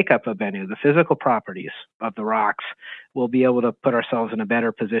studying the makeup of Bennu, the physical properties of the rocks, we'll be able to put ourselves in a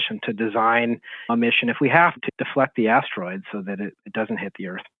better position to design a mission if we have to deflect the asteroid so that it doesn't hit the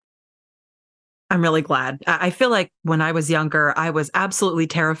Earth. I'm really glad. I feel like when I was younger, I was absolutely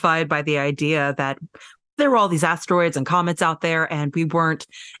terrified by the idea that there were all these asteroids and comets out there, and we weren't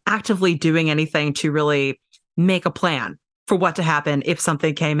actively doing anything to really make a plan for what to happen if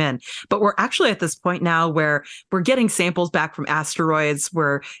something came in. But we're actually at this point now where we're getting samples back from asteroids.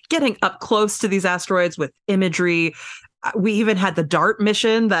 We're getting up close to these asteroids with imagery. We even had the DART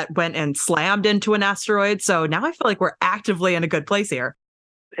mission that went and slammed into an asteroid. So now I feel like we're actively in a good place here.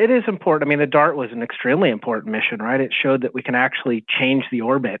 It is important. The DART was an extremely important mission, right? It showed that we can actually change the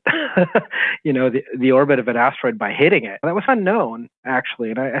orbit, the orbit of an asteroid by hitting it. That was unknown,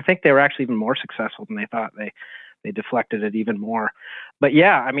 actually. And I think they were actually even more successful than they thought. They deflected it even more. But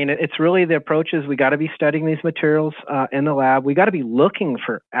yeah, it's really the approaches. We got to be studying these materials in the lab. We got to be looking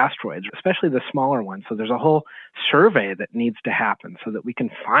for asteroids, especially the smaller ones. So there's a whole survey that needs to happen so that we can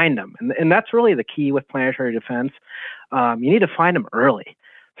find them. And that's really the key with planetary defense. You need to find them early,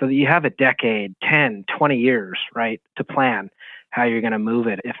 so that you have a decade, 10, 20 years, right, to plan how you're going to move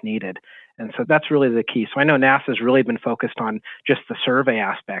it if needed. And so that's really the key. So I know NASA's really been focused on just the survey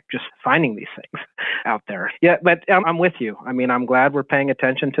aspect, just finding these things out there. Yeah, but I'm with you. I mean, I'm glad we're paying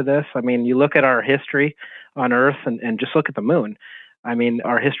attention to this. I mean, you look at our history on Earth and just look at the moon. I mean,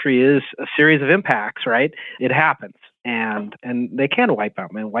 our history is a series of impacts, right? It happens. And they can wipe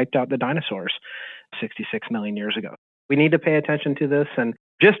out. Man, wiped out the dinosaurs 66 million years ago. We need to pay attention to this. And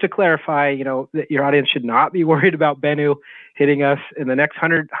just to clarify, that your audience should not be worried about Bennu hitting us in the next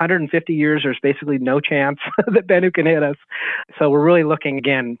 150 years. There's basically no chance that Bennu can hit us. So we're really looking,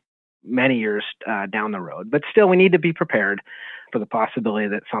 again, many years down the road. But still, we need to be prepared for the possibility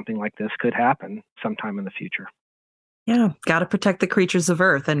that something like this could happen sometime in the future. Yeah, got to protect the creatures of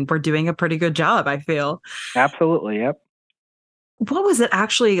Earth, and we're doing a pretty good job, I feel. Absolutely, yep. What was it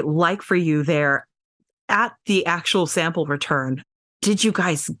actually like for you there at the actual sample return? Did you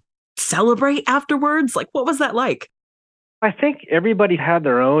guys celebrate afterwards? Like, what was that like? I think everybody had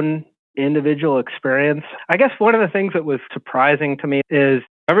their own individual experience. I guess one of the things that was surprising to me is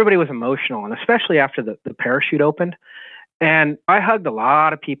everybody was emotional, and especially after the parachute opened. And I hugged a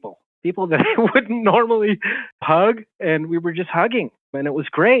lot of people that I wouldn't normally hug, and we were just hugging, and it was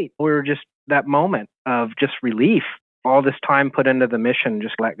great. We were just that moment of just relief. All this time put into the mission,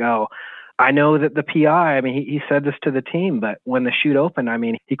 just let go. I know that the PI, I mean, he said this to the team, but when the chute opened, I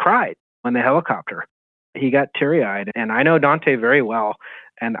mean, he cried on the helicopter. He got teary-eyed, and I know Dante very well,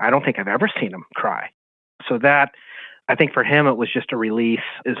 and I don't think I've ever seen him cry. So that, I think for him, it was just a release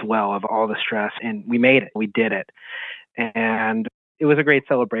as well of all the stress, and we made it. We did it. And it was a great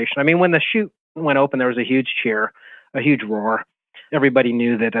celebration. I mean, when the chute went open, there was a huge cheer, a huge roar. Everybody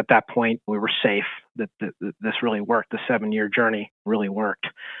knew that at that point we were safe, that this really worked. The 7-year journey really worked.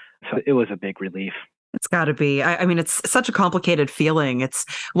 So it was a big relief. It's got to be. I mean, it's such a complicated feeling. It's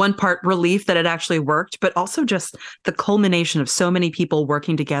one part relief that it actually worked, but also just the culmination of so many people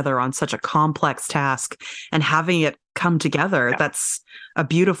working together on such a complex task and having it come together. Yeah. That's a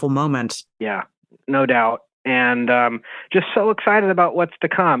beautiful moment. Yeah, no doubt. And just so excited about what's to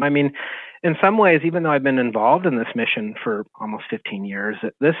come. I mean, in some ways, even though I've been involved in this mission for almost 15 years,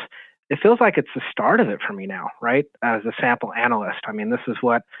 it feels like it's the start of it for me now, right? As a sample analyst. I mean, this is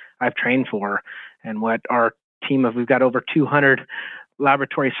what I've trained for and what our team we've got over 200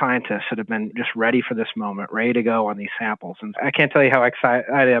 laboratory scientists that have been just ready for this moment, ready to go on these samples. And I can't tell you how excited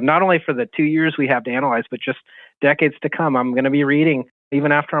I am, not only for the 2 years we have to analyze, but just decades to come. I'm going to be reading,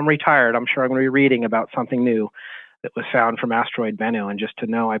 even after I'm retired, I'm sure I'm going to be reading about something new that was found from asteroid Bennu. And just to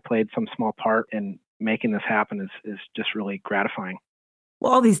know I played some small part in making this happen is just really gratifying.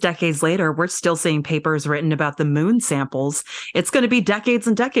 Well, all these decades later, we're still seeing papers written about the moon samples. It's going to be decades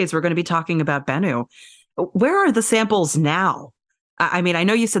and decades we're going to be talking about Bennu. Where are the samples now? I mean, I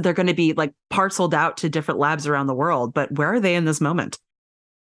know you said they're going to be like parceled out to different labs around the world, but where are they in this moment?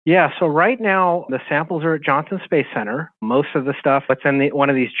 Yeah, so right now, the samples are at Johnson Space Center. Most of the stuff, it's in one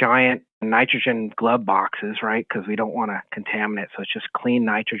of these giant nitrogen glove boxes, right? Because we don't want to contaminate. So it's just clean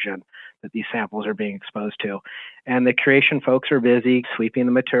nitrogen that these samples are being exposed to. And the creation folks are busy sweeping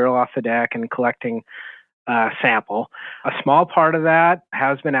the material off the deck and collecting sample. A small part of that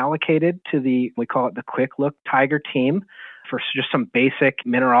has been allocated to we call it the Quick Look Tiger team, for just some basic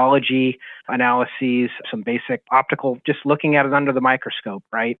mineralogy analyses, some basic optical, just looking at it under the microscope,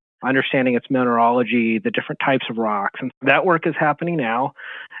 right? Understanding its mineralogy, the different types of rocks. And that work is happening now.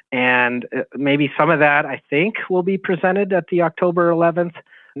 And maybe some of that, I think, will be presented at the October 11th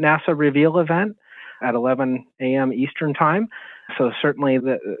NASA Reveal event at 11 a.m. Eastern Time. So certainly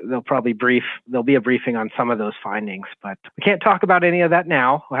there'll be a briefing on some of those findings, but we can't talk about any of that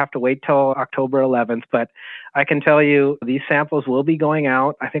now. We'll have to wait till October 11th, but I can tell you these samples will be going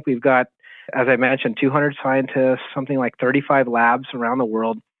out. I think we've got, as I mentioned, 200 scientists, something like 35 labs around the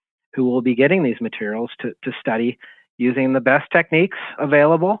world who will be getting these materials to study using the best techniques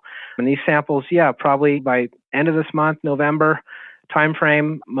available. And these samples, probably by end of this month, November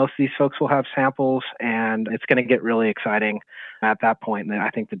timeframe, most of these folks will have samples, and it's going to get really exciting at that point. And I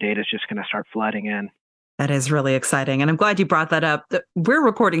think the data is just going to start flooding in. That is really exciting. And I'm glad you brought that up. We're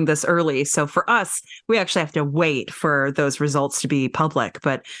recording this early. So for us, we actually have to wait for those results to be public.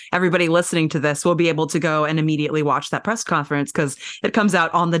 But everybody listening to this will be able to go and immediately watch that press conference because it comes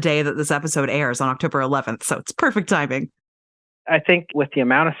out on the day that this episode airs on October 11th. So it's perfect timing. I think with the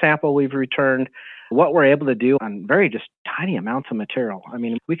amount of sample we've returned, what we're able to do on very just tiny amounts of material. I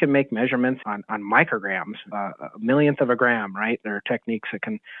mean, we can make measurements on micrograms, a millionth of a gram, right? There are techniques that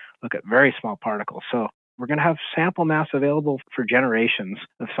can look at very small particles. So we're going to have sample mass available for generations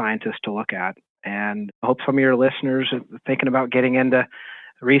of scientists to look at. And I hope some of your listeners are thinking about getting into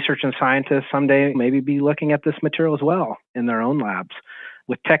research and scientists someday, maybe be looking at this material as well in their own labs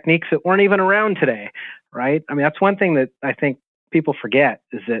with techniques that weren't even around today, right? I mean, that's one thing that I think people forget,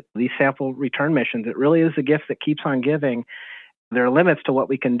 is that these sample return missions, it really is a gift that keeps on giving. There are limits to what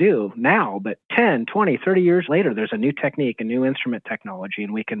we can do now, but 10, 20, 30 years later, there's a new technique, a new instrument technology,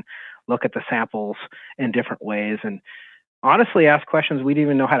 and we can look at the samples in different ways and honestly ask questions we didn't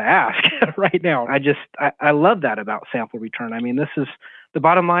even know how to ask right now. I love that about sample return. I mean, the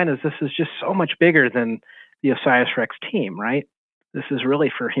bottom line is this is just so much bigger than the OSIRIS-REx team, right? This is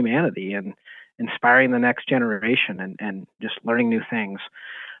really for humanity and inspiring the next generation and just learning new things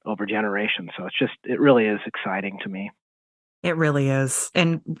over generations. So it really is exciting to me. It really is.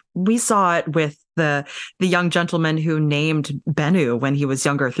 And we saw it with the young gentleman who named Bennu when he was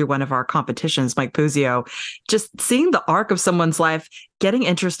younger through one of our competitions, Mike Puzio. Just seeing the arc of someone's life, getting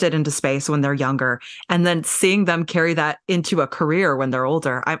interested into space when they're younger, and then seeing them carry that into a career when they're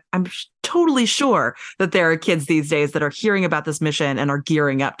older. I'm totally sure that there are kids these days that are hearing about this mission and are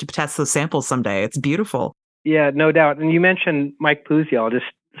gearing up to test those samples someday. It's beautiful. Yeah, no doubt. And you mentioned Mike Puzio. I'll just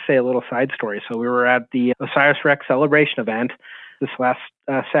say a little side story. So we were at the OSIRIS-REx celebration event this last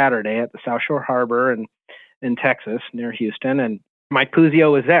Saturday at the South Shore Harbor in Texas near Houston, and Mike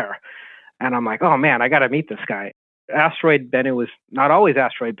Puzio was there. And I'm like, oh man, I got to meet this guy. Asteroid Bennu was not always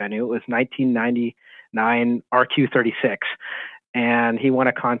Asteroid Bennu. It was 1999 RQ-36. And he won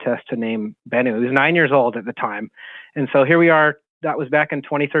a contest to name Bennu. He was 9 years old at the time. And so here we are. That was back in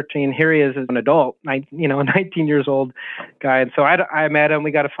 2013. Here he is as an adult, a 19 years old guy. And so I met him. We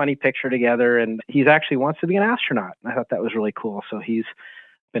got a funny picture together, and he's actually wants to be an astronaut. I thought that was really cool. So he's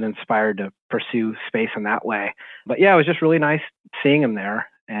been inspired to pursue space in that way. But yeah, it was just really nice seeing him there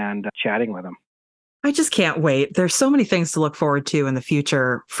and chatting with him. I just can't wait. There's so many things to look forward to in the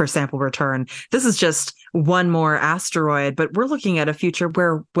future for sample return. This is just one more asteroid, but we're looking at a future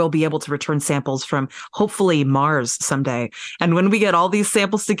where we'll be able to return samples from hopefully Mars someday. And when we get all these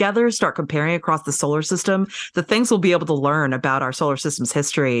samples together, start comparing across the solar system, the things we'll be able to learn about our solar system's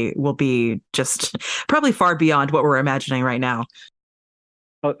history will be just probably far beyond what we're imagining right now.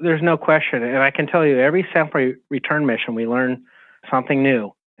 Well, there's no question. And I can tell you, every sample return mission, we learn something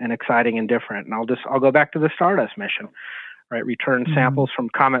new and exciting and different. And I'll go back to the Stardust mission, right? Return samples from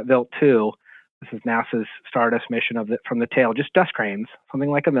Comet Vilt 2. This is NASA's Stardust mission from the tail, just dust grains, something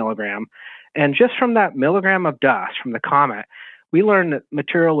like a milligram. And just from that milligram of dust from the comet, we learned that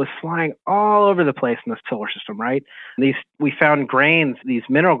material was flying all over the place in the solar system, right? We found grains, these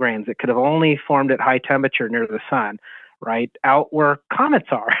mineral grains that could have only formed at high temperature near the sun, right? Out where comets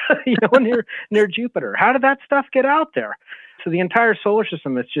are, near Jupiter. How did that stuff get out there? So the entire solar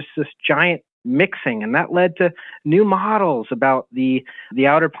system is just this giant mixing, and that led to new models about the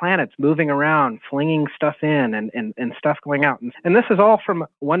outer planets moving around, flinging stuff in and stuff going out. And this is all from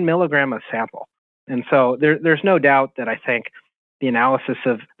 1 milligram of sample. And so there's no doubt that I think the analysis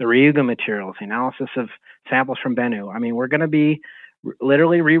of the Ryugu materials, the analysis of samples from Bennu, I mean, we're going to be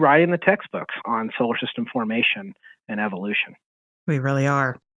literally rewriting the textbooks on solar system formation and evolution. We really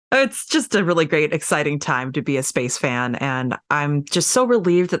are. It's just a really great, exciting time to be a space fan. And I'm just so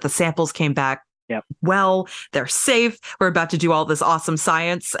relieved that the samples came back well. They're safe. We're about to do all this awesome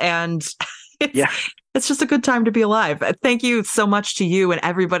science. And it's just a good time to be alive. Thank you so much to you and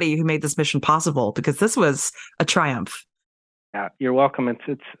everybody who made this mission possible, because this was a triumph. Yeah, you're welcome.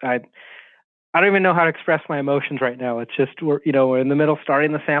 I don't even know how to express my emotions right now. It's just, we're in the middle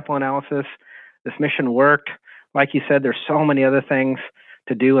starting the sample analysis. This mission worked. Like you said, there's so many other things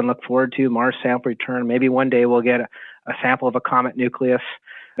to do and look forward to. Mars sample return. Maybe one day we'll get a sample of a comet nucleus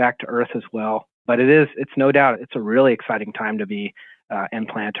back to Earth as well. But it's no doubt, it's a really exciting time to be in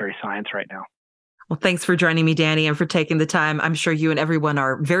planetary science right now. Well, thanks for joining me, Danny, and for taking the time. I'm sure you and everyone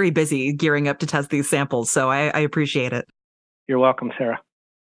are very busy gearing up to test these samples, so I appreciate it. You're welcome, Sarah.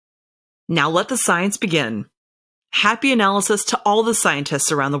 Now let the science begin. Happy analysis to all the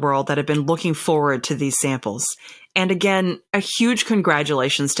scientists around the world that have been looking forward to these samples. And again, a huge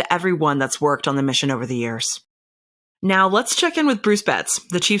congratulations to everyone that's worked on the mission over the years. Now let's check in with Bruce Betts,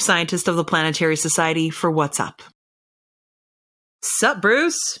 the chief scientist of the Planetary Society, for what's up. Sup,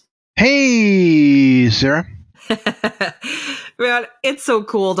 Bruce? Hey, Sarah. Man, it's so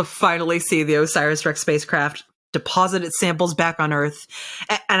cool to finally see the OSIRIS-REx spacecraft deposit its samples back on Earth.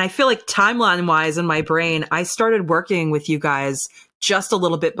 And I feel like timeline-wise in my brain, I started working with you guys just a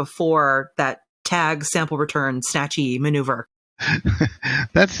little bit before that tag sample return snatchy maneuver.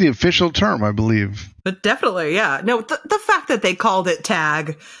 That's the official term, I believe. But definitely, yeah. No, the fact that they called it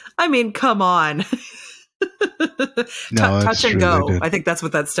tag, I mean, come on. No, touch and go. I think that's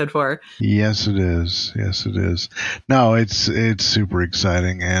what that stood for. Yes, it is. Yes, it is. No, it's super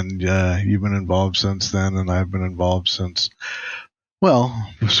exciting, and you've been involved since then, and I've been involved since Well,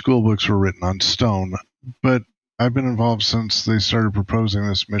 the school books were written on stone, but I've been involved since they started proposing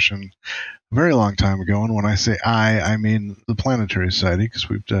this mission a very long time ago. And when I say I mean the Planetary Society, because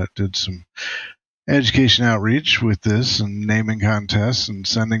we've did some education outreach with this and naming contests and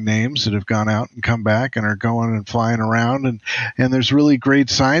sending names that have gone out and come back and are going and flying around, and there's really great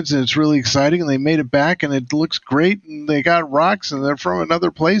science and it's really exciting, and they made it back and it looks great, and they got rocks and they're from another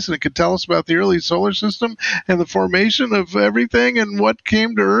place, and it could tell us about the early solar system and the formation of everything and what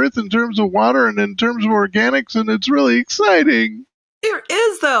came to Earth in terms of water and in terms of organics, and it's really exciting. There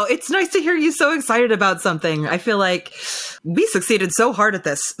is, though. It's nice to hear you so excited about something. I feel like we succeeded so hard at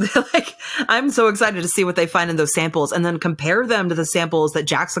this. Like, I'm so excited to see what they find in those samples and then compare them to the samples that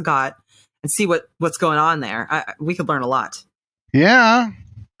JAXA got and see what's going on there. We could learn a lot. Yeah,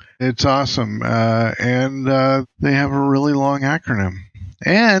 it's awesome. And they have a really long acronym.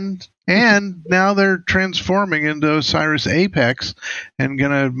 And now they're transforming into OSIRIS-REx and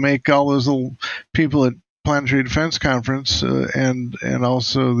going to make all those little people at Planetary Defense Conference and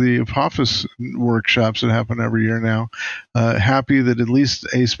also the Apophis workshops that happen every year now, happy that at least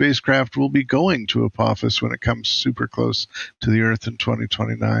a spacecraft will be going to Apophis when it comes super close to the Earth in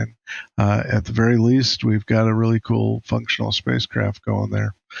 2029. At the very least, we've got a really cool functional spacecraft going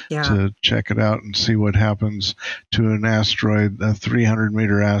there to check it out and see what happens to an asteroid, a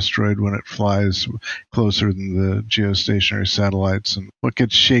 300-meter asteroid, when it flies closer than the geostationary satellites, and what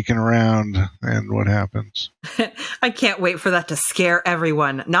gets shaken around and what happens. I can't wait for that to scare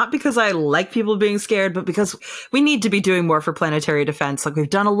everyone. Not because I like people being scared, but because we need to be doing more for planetary defense. Like, we've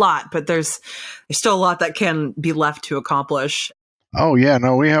done a lot, but there's still a lot that can be left to accomplish. Oh, yeah.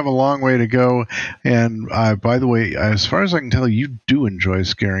 No, we have a long way to go. And by the way, as far as I can tell, you do enjoy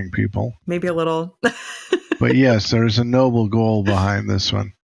scaring people. Maybe a little. But yes, there's a noble goal behind this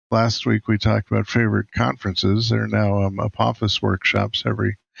one. Last week we talked about favorite conferences. There are now Apophis workshops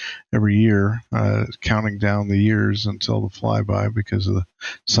every year, counting down the years until the flyby because of the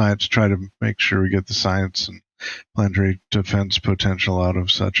science. Try to make sure we get the science and planetary defense potential out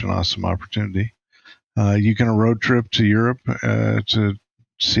of such an awesome opportunity. You can a road trip to Europe to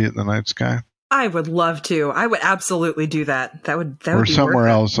see it in the night sky? I would love to. I would absolutely do that. That would or be somewhere worth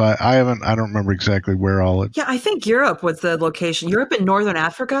it. else. I don't remember exactly where all it. Yeah, I think Europe was the location. Europe and Northern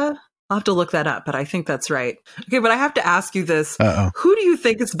Africa. I'll have to look that up, but I think that's right. Okay, but I have to ask you this. Who do you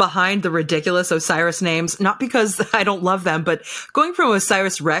think is behind the ridiculous OSIRIS names? Not because I don't love them, but going from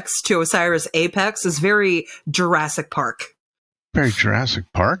OSIRIS-REx to OSIRIS-APEX is very Jurassic Park. Very Jurassic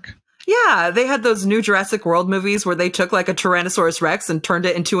Park? Yeah, they had those new Jurassic World movies where they took like a Tyrannosaurus Rex and turned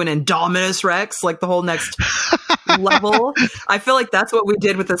it into an Indominus Rex, like the whole next level. I feel like that's what we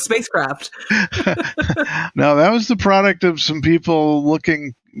did with the spacecraft. No, that was the product of some people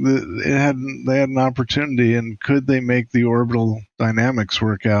looking. They had an opportunity, and could they make the orbital dynamics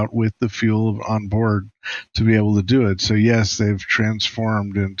work out with the fuel on board to be able to do it? So yes, they've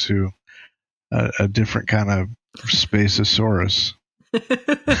transformed into a different kind of Spaceosaurus.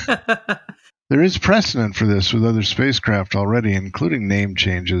 There is precedent for this with other spacecraft already, including name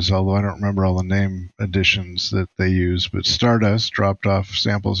changes, although I don't remember all the name additions that they use. But Stardust dropped off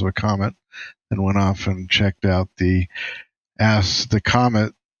samples of a comet and went off and checked out the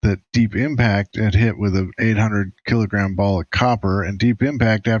comet that Deep Impact had hit with an 800-kilogram ball of copper. And Deep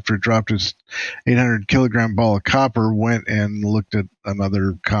Impact, after it dropped its 800-kilogram ball of copper, went and looked at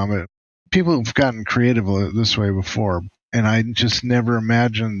another comet. People have gotten creative this way before, and I just never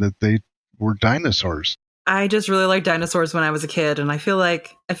imagined that they were dinosaurs. I just really liked dinosaurs when I was a kid, and I feel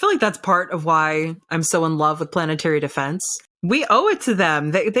like that's part of why I'm so in love with planetary defense. We owe it to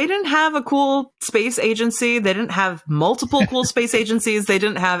them. They didn't have a cool space agency. They didn't have multiple cool space agencies. They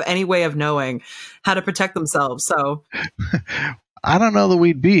didn't have any way of knowing how to protect themselves. So I don't know that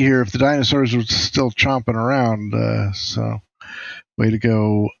we'd be here if the dinosaurs were still chomping around. So way to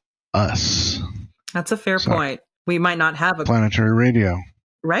go, us. That's a fair point. We might not have a planetary radio.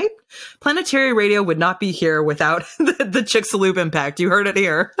 Right? Planetary radio would not be here without the Chicxulub impact. You heard it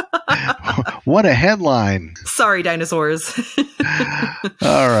here. What a headline. Sorry, dinosaurs.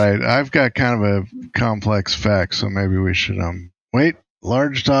 All right. I've got kind of a complex fact, so maybe we should wait.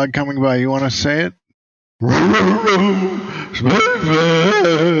 Large dog coming by. You want to say it?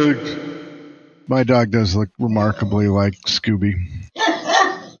 My dog does look remarkably like Scooby.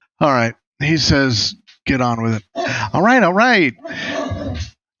 All right. He says, get on with it. All right.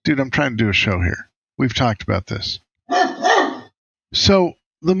 Dude, I'm trying to do a show here. We've talked about this. So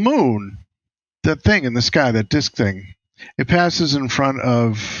the moon, that thing in the sky, that disk thing, it passes in front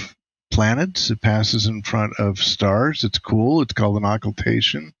of planets. It passes in front of stars. It's cool. It's called an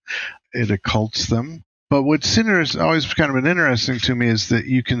occultation. It occults them. But what's always kind of been interesting to me is that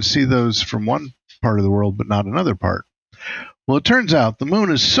you can see those from one part of the world, but not another part. Well, it turns out the moon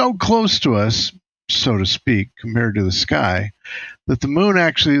is so close to us, so to speak, compared to the sky, that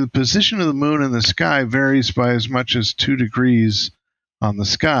the position of the moon in the sky varies by as much as 2 degrees on the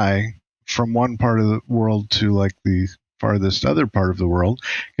sky from one part of the world to like the farthest other part of the world.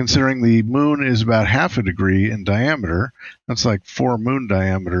 Considering the moon is about half a degree in diameter, that's like 4 moon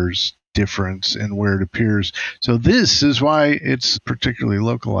diameters difference in where it appears. So this is why it's particularly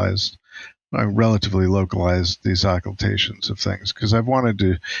localized. I relatively localized these occultations of things because I've wanted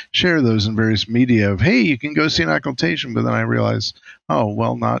to share those in various media of, hey, you can go see an occultation, but then I realized, oh,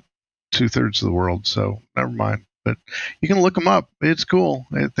 well, not 2/3 of the world, so never mind. But you can look them up. It's cool.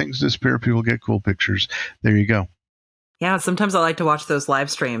 Things disappear. People get cool pictures. There you go. Yeah, sometimes I like to watch those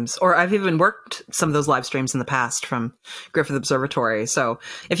live streams, or I've even worked some of those live streams in the past from Griffith Observatory. So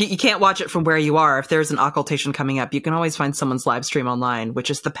if you can't watch it from where you are, if there's an occultation coming up, you can always find someone's live stream online,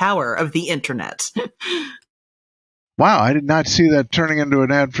 which is the power of the internet. Wow, I did not see that turning into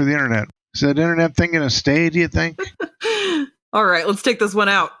an ad for the internet. Is that internet thing going to stay, do you think? All right, let's take this one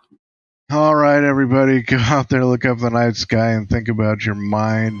out. All right, everybody, go out there, look up the night sky, and think about your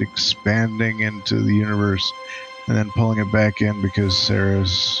mind expanding into the universe. And then pulling it back in because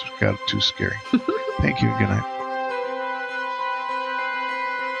Sarah's got too scary. Thank you. Good night.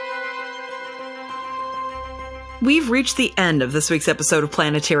 We've reached the end of this week's episode of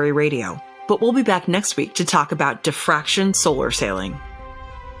Planetary Radio, but we'll be back next week to talk about diffraction solar sailing.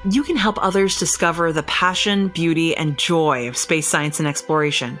 You can help others discover the passion, beauty, and joy of space science and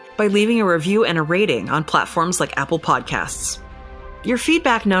exploration by leaving a review and a rating on platforms like Apple Podcasts. Your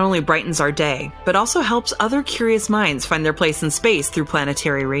feedback not only brightens our day, but also helps other curious minds find their place in space through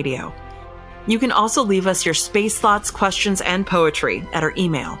Planetary Radio. You can also leave us your space thoughts, questions, and poetry at our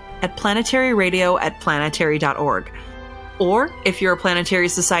email at planetaryradio@planetary.org. Or, if you're a Planetary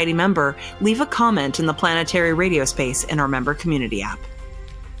Society member, leave a comment in the Planetary Radio space in our member community app.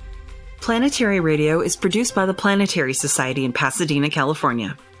 Planetary Radio is produced by the Planetary Society in Pasadena,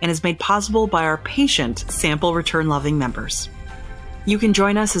 California, and is made possible by our patient sample return loving members. You can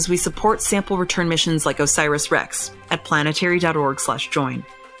join us as we support sample return missions like OSIRIS-REx at planetary.org/join.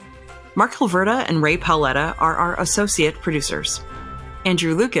 Mark Hilverda and Ray Paoletta are our associate producers.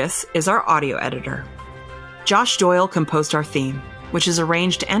 Andrew Lucas is our audio editor. Josh Doyle composed our theme, which is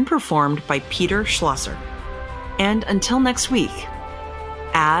arranged and performed by Peter Schlosser. And until next week,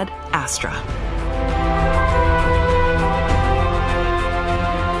 Ad Astra.